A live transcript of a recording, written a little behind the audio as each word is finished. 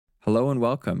Hello and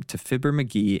welcome to Fibber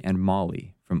McGee and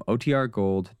Molly from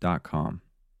OTRGold.com.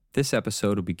 This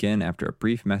episode will begin after a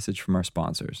brief message from our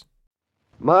sponsors.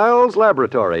 Miles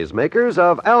Laboratories, makers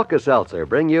of Alka-Seltzer,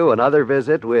 bring you another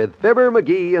visit with Fibber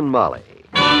McGee and Molly.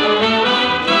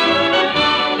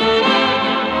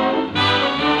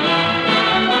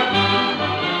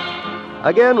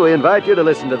 Again, we invite you to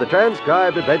listen to the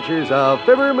transcribed adventures of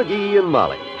Fibber McGee and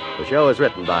Molly. The show is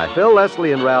written by Phil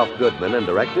Leslie and Ralph Goodman and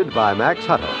directed by Max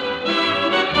Hutto.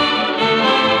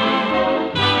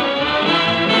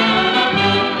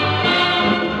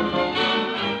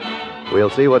 We'll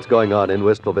see what's going on in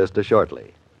Wistful Vista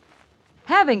shortly.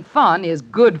 Having fun is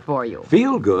good for you.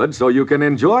 Feel good so you can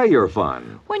enjoy your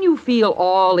fun. When you feel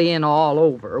all in, all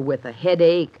over with a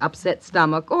headache, upset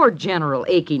stomach, or general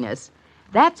achiness,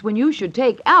 that's when you should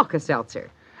take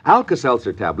Alka-Seltzer.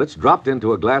 Alka-Seltzer tablets dropped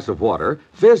into a glass of water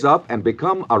fizz up and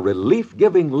become a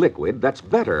relief-giving liquid that's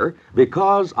better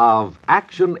because of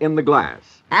action in the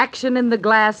glass. Action in the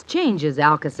glass changes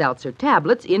Alka-Seltzer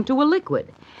tablets into a liquid.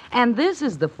 And this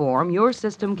is the form your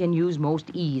system can use most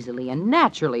easily and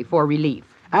naturally for relief.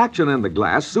 Action in the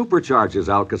glass supercharges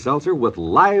Alka-Seltzer with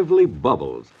lively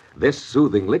bubbles. This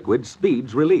soothing liquid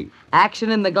speeds relief.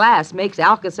 Action in the glass makes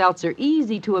Alka-Seltzer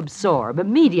easy to absorb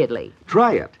immediately.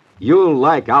 Try it. You'll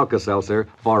like Alka-Seltzer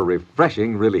for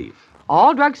refreshing relief.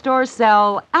 All drugstores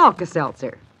sell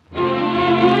Alka-Seltzer.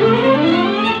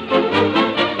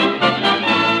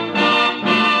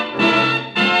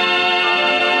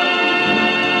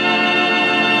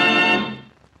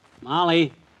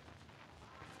 Molly.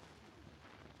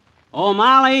 Oh,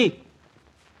 Molly.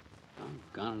 Oh,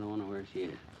 God, I don't know where she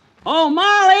is. Oh,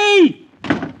 Molly!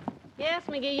 Yes,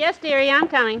 McGee. Yes, dearie, I'm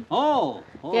coming. Oh,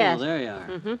 Yes. there you are.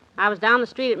 Mm-hmm. I was down the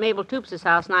street at Mabel Toops'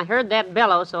 house, and I heard that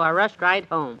bellow, so I rushed right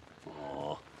home.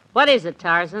 Oh. What is it,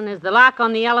 Tarzan? Is the lock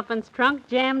on the elephant's trunk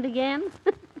jammed again?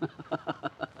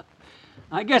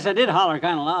 I guess I did holler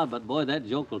kind of loud, but boy, that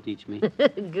joke will teach me.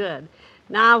 Good.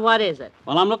 Now, what is it?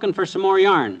 Well, I'm looking for some more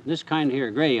yarn. This kind here,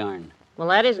 gray yarn. Well,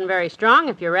 that isn't very strong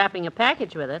if you're wrapping a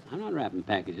package with it. I'm not wrapping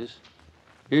packages.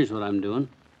 Here's what I'm doing.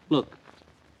 Look.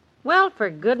 Well, for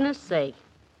goodness sake.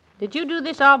 Did you do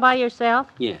this all by yourself?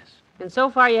 Yes. And so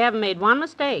far you haven't made one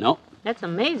mistake? No. That's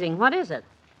amazing. What is it?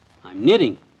 I'm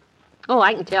knitting. Oh,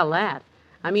 I can tell that.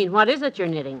 I mean, what is it you're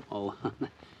knitting? Oh,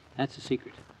 that's a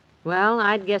secret. Well,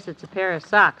 I'd guess it's a pair of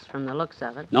socks from the looks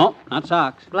of it. No, not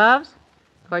socks. Gloves?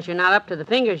 Of course, you're not up to the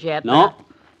fingers yet. No. But...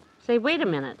 Say, wait a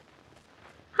minute.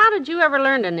 How did you ever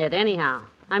learn to knit, anyhow?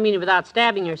 I mean, without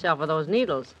stabbing yourself with those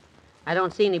needles. I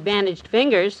don't see any bandaged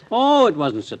fingers. Oh, it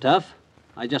wasn't so tough.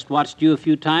 I just watched you a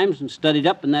few times and studied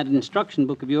up in that instruction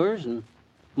book of yours, and,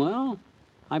 well,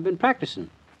 I've been practicing.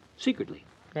 Secretly.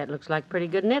 That looks like pretty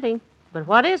good knitting. But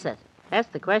what is it? That's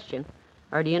the question.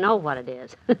 Or do you know what it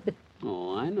is?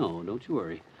 Oh, I know. Don't you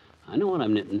worry. I know what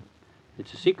I'm knitting.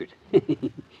 It's a secret.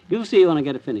 You'll see when I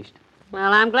get it finished.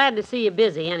 Well, I'm glad to see you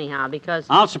busy, anyhow, because...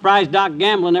 I'll surprise Doc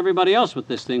Gamble and everybody else with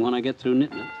this thing when I get through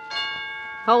knitting it.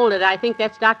 Hold it. I think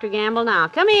that's Dr. Gamble now.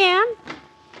 Come in.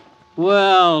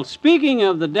 Well, speaking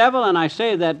of the devil, and I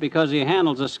say that because he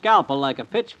handles a scalpel like a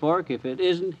pitchfork if it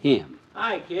isn't him.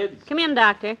 Hi, kids. Come in,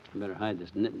 Doctor. I better hide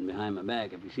this knitting behind my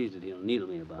back. If he sees it, he'll needle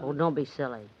me about Oh, it. don't be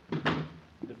silly.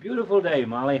 It's a beautiful day,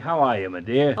 Molly. How are you, my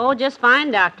dear? Oh, just fine,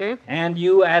 Doctor. And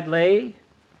you, Adlai?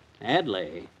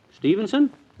 Adlai Stevenson?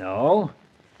 No.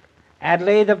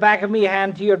 Adlai, the back of me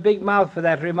hand to your big mouth for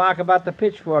that remark about the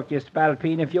pitchfork, you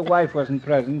spalpeen, if your wife wasn't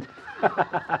present.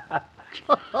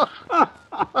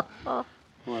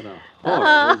 What a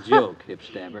horrible joke, hip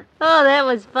stabber. Oh, that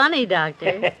was funny,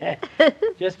 Doctor.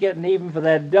 Just getting even for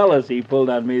that Dulles he pulled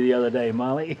on me the other day,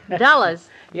 Molly. Dulles.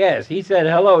 Yes, he said,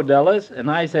 hello, Dulles,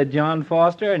 and I said, John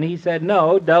Foster, and he said,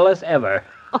 no, Dulles ever.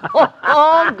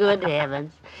 Oh, good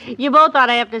heavens. You both ought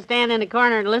to have to stand in a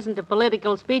corner and listen to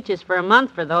political speeches for a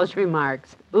month for those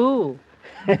remarks. Ooh.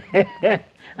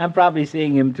 I'm probably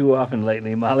seeing him too often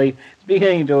lately, Molly. It's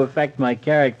beginning to affect my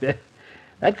character.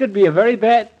 That could be a very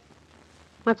bad...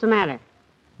 What's the matter?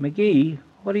 McGee,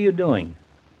 what are you doing?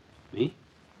 Me?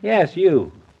 Yes,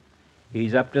 you.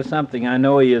 He's up to something. I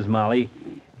know he is, Molly.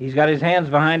 He's got his hands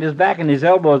behind his back and his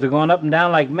elbows are going up and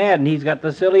down like mad, and he's got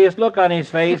the silliest look on his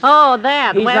face. Oh,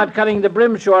 that. He's not cutting the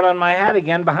brim short on my hat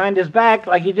again behind his back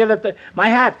like he did at the... My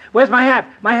hat! Where's my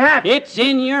hat? My hat! It's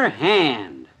in your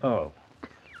hand. Oh.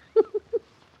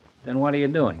 Then what are you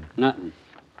doing? Nothing.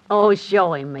 Oh,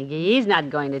 show him, McGee. He's not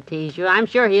going to tease you. I'm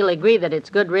sure he'll agree that it's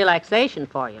good relaxation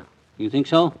for you. You think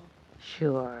so?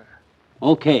 Sure.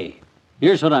 Okay.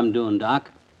 Here's what I'm doing,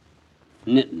 Doc.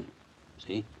 Knitting.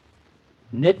 See?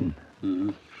 Knitting. Mm-hmm.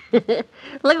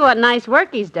 Look at what nice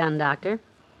work he's done, Doctor.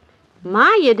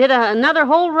 My, you did another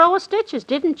whole row of stitches,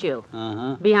 didn't you?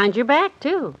 Uh-huh. Behind your back,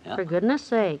 too. Yeah. For goodness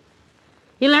sake.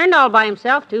 He learned all by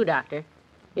himself, too, Doctor.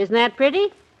 Isn't that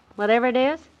pretty? Whatever it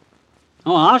is?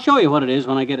 Oh, I'll show you what it is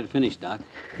when I get it finished, Doc.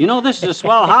 You know, this is a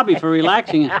swell hobby for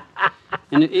relaxing.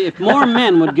 And if more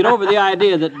men would get over the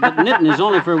idea that knitting is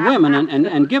only for women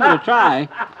and give it a try,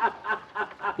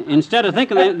 instead of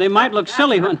thinking they might look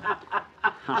silly when...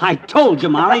 I told you,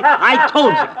 Molly. I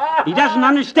told you. He doesn't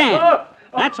understand.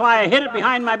 That's why I hid it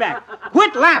behind my back.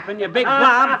 Quit laughing, you big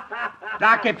blob.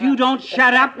 Doc, if you don't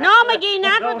shut up... No, McGee,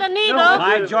 not with the needle.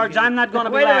 By George, I'm not going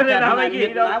to be laughed at.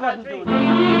 I wasn't doing it.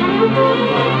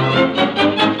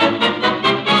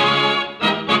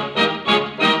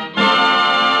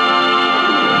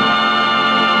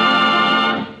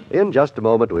 In just a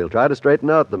moment, we'll try to straighten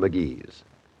out the McGees.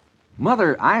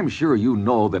 Mother, I'm sure you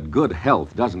know that good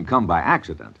health doesn't come by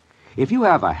accident. If you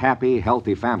have a happy,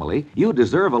 healthy family, you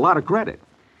deserve a lot of credit.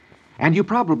 And you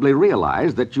probably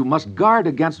realize that you must guard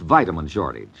against vitamin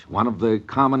shortage, one of the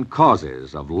common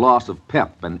causes of loss of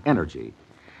pep and energy.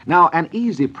 Now, an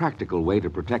easy, practical way to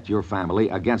protect your family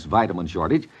against vitamin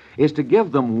shortage is to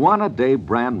give them one-a-day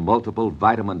brand multiple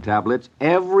vitamin tablets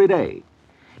every day.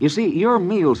 You see, your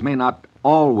meals may not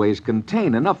always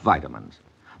contain enough vitamins,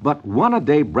 but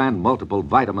one-a-day brand multiple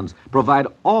vitamins provide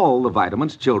all the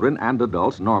vitamins children and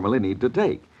adults normally need to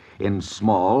take in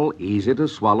small,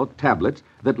 easy-to-swallow tablets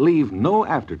that leave no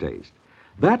aftertaste.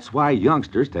 That's why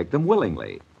youngsters take them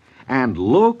willingly. And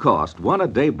low-cost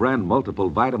one-a-day brand multiple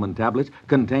vitamin tablets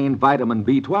contain vitamin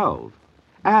B12.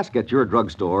 Ask at your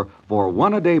drugstore for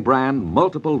one-a-day brand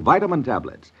multiple vitamin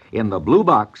tablets in the blue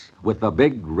box with the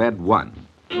big red 1.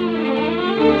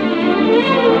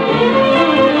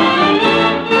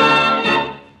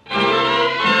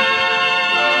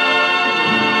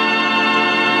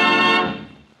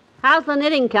 How's the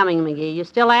knitting coming, McGee? You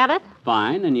still at it?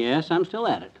 Fine, and yes, I'm still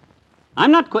at it.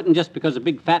 I'm not quitting just because a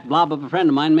big fat blob of a friend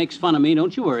of mine makes fun of me,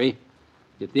 don't you worry.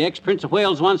 If the ex-Prince of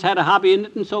Wales once had a hobby in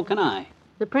knitting, so can I.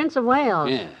 The Prince of Wales?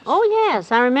 Yes. Oh,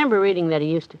 yes, I remember reading that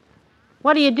he used to.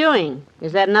 What are you doing?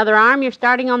 Is that another arm you're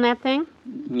starting on that thing?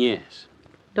 Yes.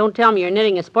 Don't tell me you're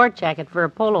knitting a sport jacket for a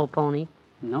polo pony.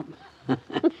 Nope.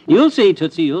 You'll see,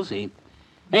 Tootsie, you'll see.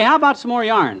 Hey, how about some more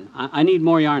yarn? I need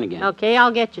more yarn again. Okay,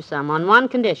 I'll get you some on one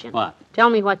condition. What? Tell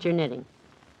me what you're knitting.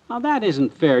 Now, that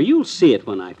isn't fair. You'll see it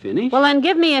when I finish. Well, then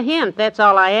give me a hint. That's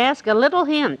all I ask, a little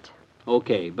hint.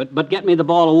 Okay, but get me the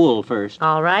ball of wool first.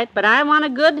 All right, but I want a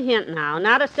good hint now,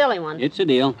 not a silly one. It's a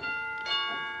deal.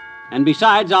 And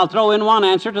besides, I'll throw in one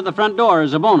answer to the front door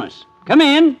as a bonus. Come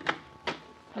in.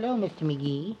 Hello, Mr.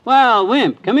 McGee. Well,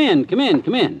 Wimp, come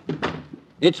in.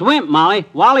 It's Wimp, Molly.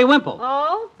 Wally Wimple.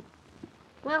 Oh?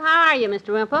 Well, how are you,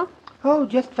 Mr. Wimple? Oh,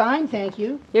 just fine, thank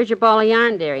you. Here's your ball of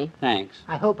yarn, dearie. Thanks.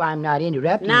 I hope I'm not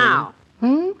interrupting Now.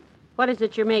 you. What is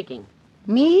it you're making?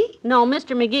 Me? No,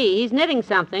 Mr. McGee. He's knitting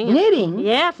something. Knitting?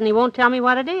 Yes, and he won't tell me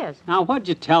what it is. Now, what'd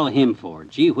you tell him for?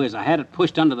 Gee whiz, I had it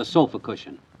pushed under the sofa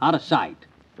cushion. Out of sight.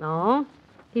 Oh?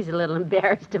 He's a little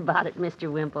embarrassed about it,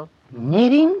 Mr. Wimple.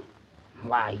 Knitting?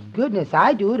 Why, goodness,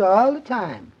 I do it all the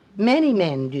time. Many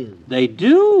men do. They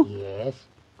do? Yes.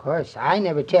 Of course, I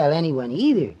never tell anyone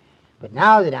either. But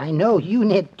now that I know you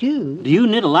knit too... Do you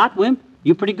knit a lot, Wimp?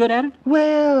 You pretty good at it?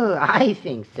 Well, I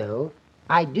think so.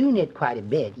 I do knit quite a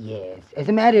bit, yes. As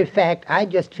a matter of fact, I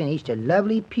just finished a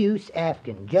lovely puce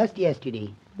afghan just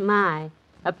yesterday. My,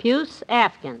 a puce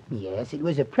afghan. Yes, it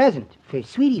was a present for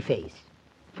Sweetie Face.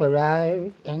 For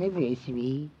our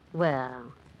anniversary.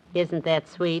 Well, isn't that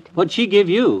sweet? What'd she give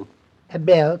you? A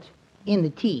belt in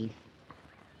the teeth.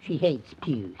 She hates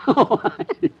puce.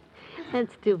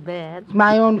 That's too bad. It's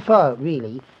my own fault,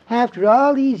 really. After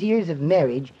all these years of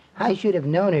marriage, I should have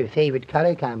known her favorite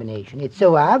color combination. It's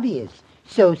so obvious,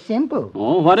 so simple.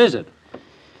 Oh, what is it?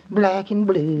 Black and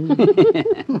blue.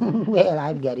 Well,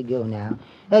 I've got to go now.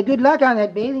 Good luck on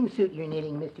that bathing suit you're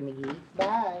knitting, Mr. McGee.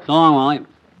 Bye. So long, Wally.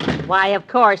 Why, of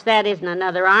course, that isn't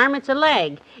another arm, it's a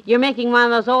leg. You're making one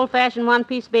of those old-fashioned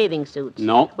one-piece bathing suits.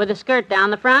 No. With a skirt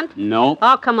down the front? No.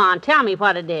 Oh, come on, tell me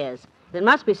what it is. It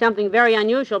must be something very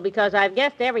unusual because I've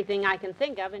guessed everything I can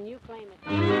think of and you claim it.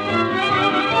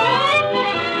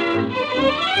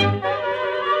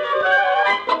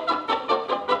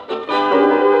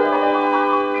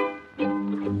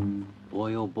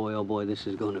 Oh boy, this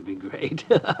is going to be great.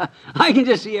 I can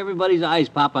just see everybody's eyes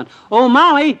pop on. Oh,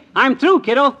 Molly, I'm through,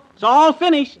 kiddo. It's all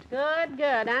finished. Good,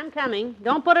 good. I'm coming.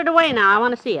 Don't put it away now. I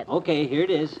want to see it. Okay, here it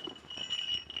is.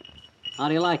 How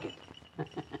do you like it?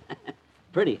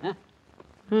 Pretty,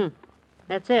 huh?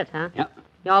 That's it, huh? Yep.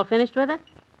 You all finished with it?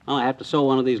 Oh, I have to sew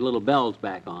one of these little bells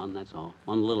back on, that's all.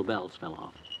 One of the little bells fell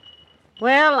off.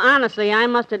 Well, honestly, I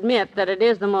must admit that it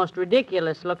is the most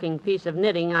ridiculous-looking piece of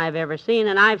knitting I've ever seen,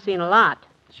 and I've seen a lot.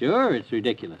 Sure, it's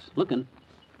ridiculous. Looking.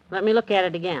 Let me look at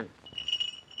it again.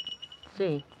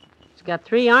 See, it's got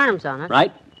 3 arms on it.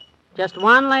 Right, Just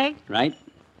one leg, right,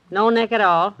 no neck at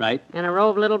all, right. and a row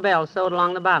of little bells sewed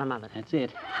along the bottom of it. That's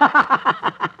it.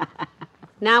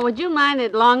 Now, would you mind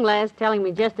at long last telling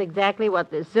me just exactly what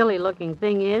this silly-looking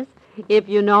thing is, if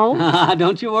you know?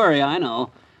 Don't you worry, I know.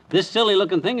 This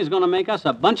silly-looking thing is going to make us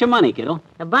a bunch of money, kiddo.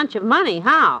 A bunch of money?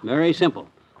 How? Very simple.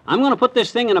 I'm going to put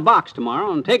this thing in a box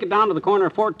tomorrow and take it down to the corner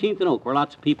of 14th and Oak, where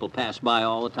lots of people pass by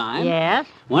all the time. Yes?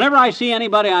 Whenever I see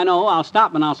anybody I know, I'll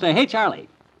stop and I'll say, "Hey, Charlie,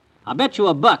 I'll bet you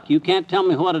 $1 you can't tell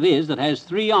me what it is that has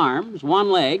 3 arms,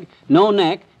 1 leg, no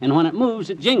neck, and when it moves,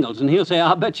 it jingles." And he'll say,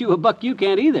 "I'll bet you $1 you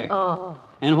can't either." Oh.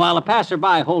 And while a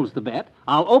passerby holds the bet,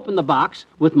 I'll open the box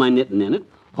with my knitting in it,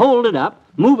 hold it up,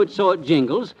 move it so it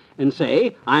jingles, and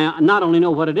say, "I not only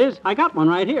know what it is, I got one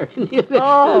right here."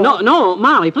 Oh. No,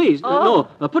 Molly, please. Oh.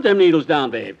 No, put them needles down,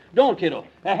 babe. Don't, kiddo.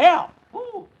 Hell!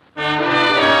 Ooh.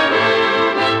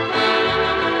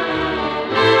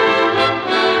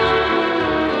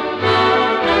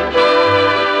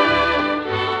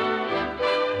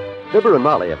 Fibber and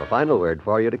Molly have a final word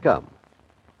for you to come.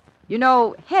 You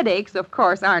know, headaches, of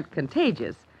course, aren't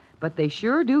contagious, but they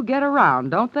sure do get around,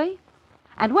 don't they?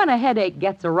 And when a headache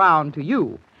gets around to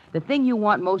you, the thing you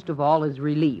want most of all is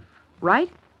relief, right?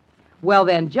 Well,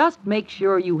 then just make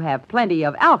sure you have plenty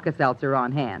of Alka-Seltzer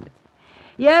on hand.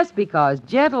 Yes, because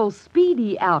gentle,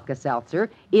 speedy Alka-Seltzer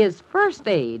is first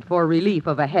aid for relief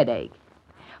of a headache.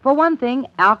 For one thing,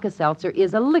 Alka-Seltzer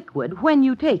is a liquid when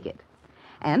you take it.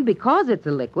 And because it's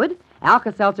a liquid,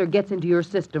 Alka-Seltzer gets into your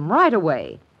system right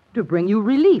away to bring you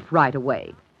relief right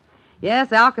away.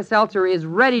 Yes, Alka-Seltzer is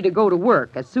ready to go to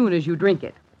work as soon as you drink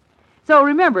it. So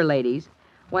remember, ladies,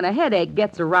 when a headache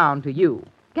gets around to you,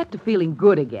 get to feeling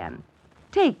good again,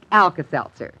 take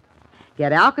Alka-Seltzer.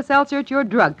 Get Alka-Seltzer at your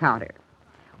drug counter.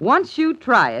 Once you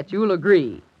try it, you'll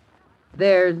agree.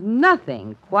 There's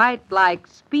nothing quite like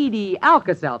speedy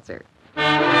Alka-Seltzer.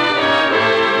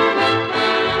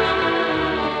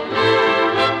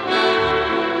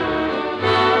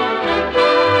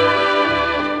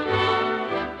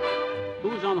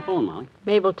 Who's on the phone, Molly?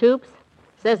 Mabel Toops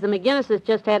says the McGinnises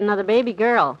just had another baby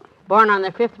girl, born on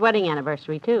their 5th wedding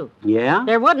anniversary, too. Yeah?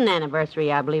 Their wooden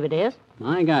anniversary, I believe it is.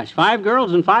 My gosh, 5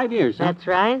 girls in 5 years, huh? That's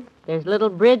right. There's little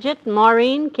Bridget,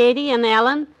 Maureen, Katie, and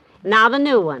Ellen. Now the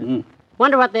new one. Mm.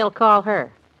 Wonder what they'll call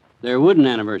her. Their wooden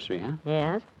anniversary, huh?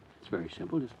 Yes? It's very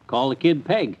simple. Just call the kid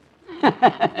Peg.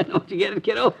 Don't you get it,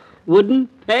 kiddo? Wooden,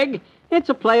 Peg. It's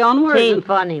a play on words. Ain't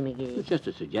funny, McGee. It's just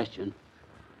a suggestion.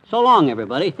 So long,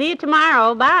 everybody. See you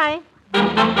tomorrow. Bye.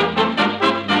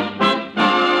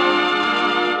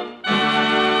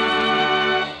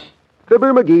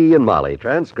 Fibber, McGee, and Molly,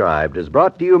 transcribed, is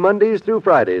brought to you Mondays through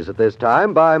Fridays at this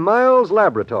time by Miles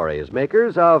Laboratories,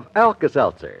 makers of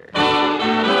Alka-Seltzer.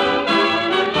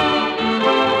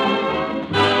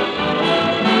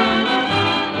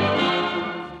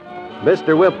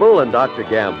 Mr. Whipple and Dr.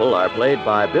 Gamble are played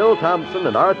by Bill Thompson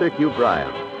and Arthur Q.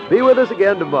 Bryan. Be with us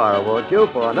again tomorrow, won't you,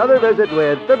 for another visit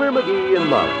with Fibber, McGee, and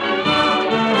Molly.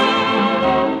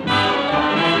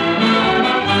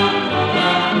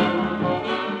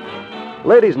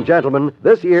 Ladies and gentlemen,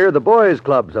 this year the Boys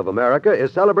Clubs of America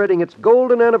is celebrating its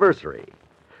golden anniversary.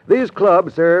 These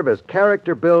clubs serve as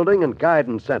character-building and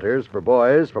guidance centers for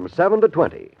boys from 7 to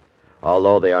 20.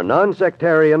 Although they are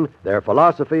non-sectarian, their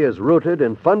philosophy is rooted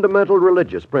in fundamental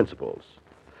religious principles.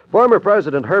 Former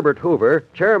President Herbert Hoover,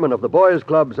 chairman of the Boys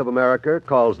Clubs of America,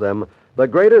 calls them the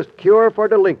greatest cure for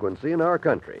delinquency in our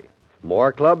country.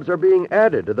 More clubs are being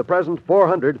added to the present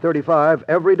 435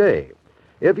 every day.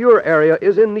 If your area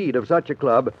is in need of such a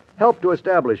club, help to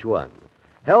establish one.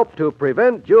 Help to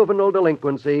prevent juvenile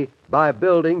delinquency by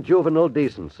building juvenile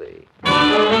decency.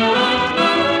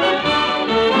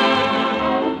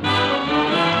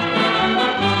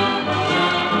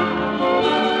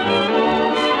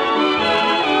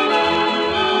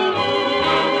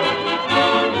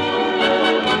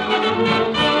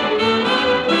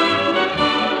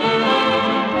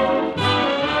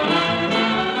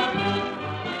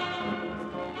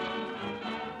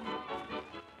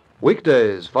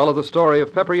 Weekdays follow the story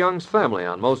of Pepper Young's family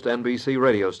on most NBC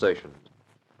radio stations.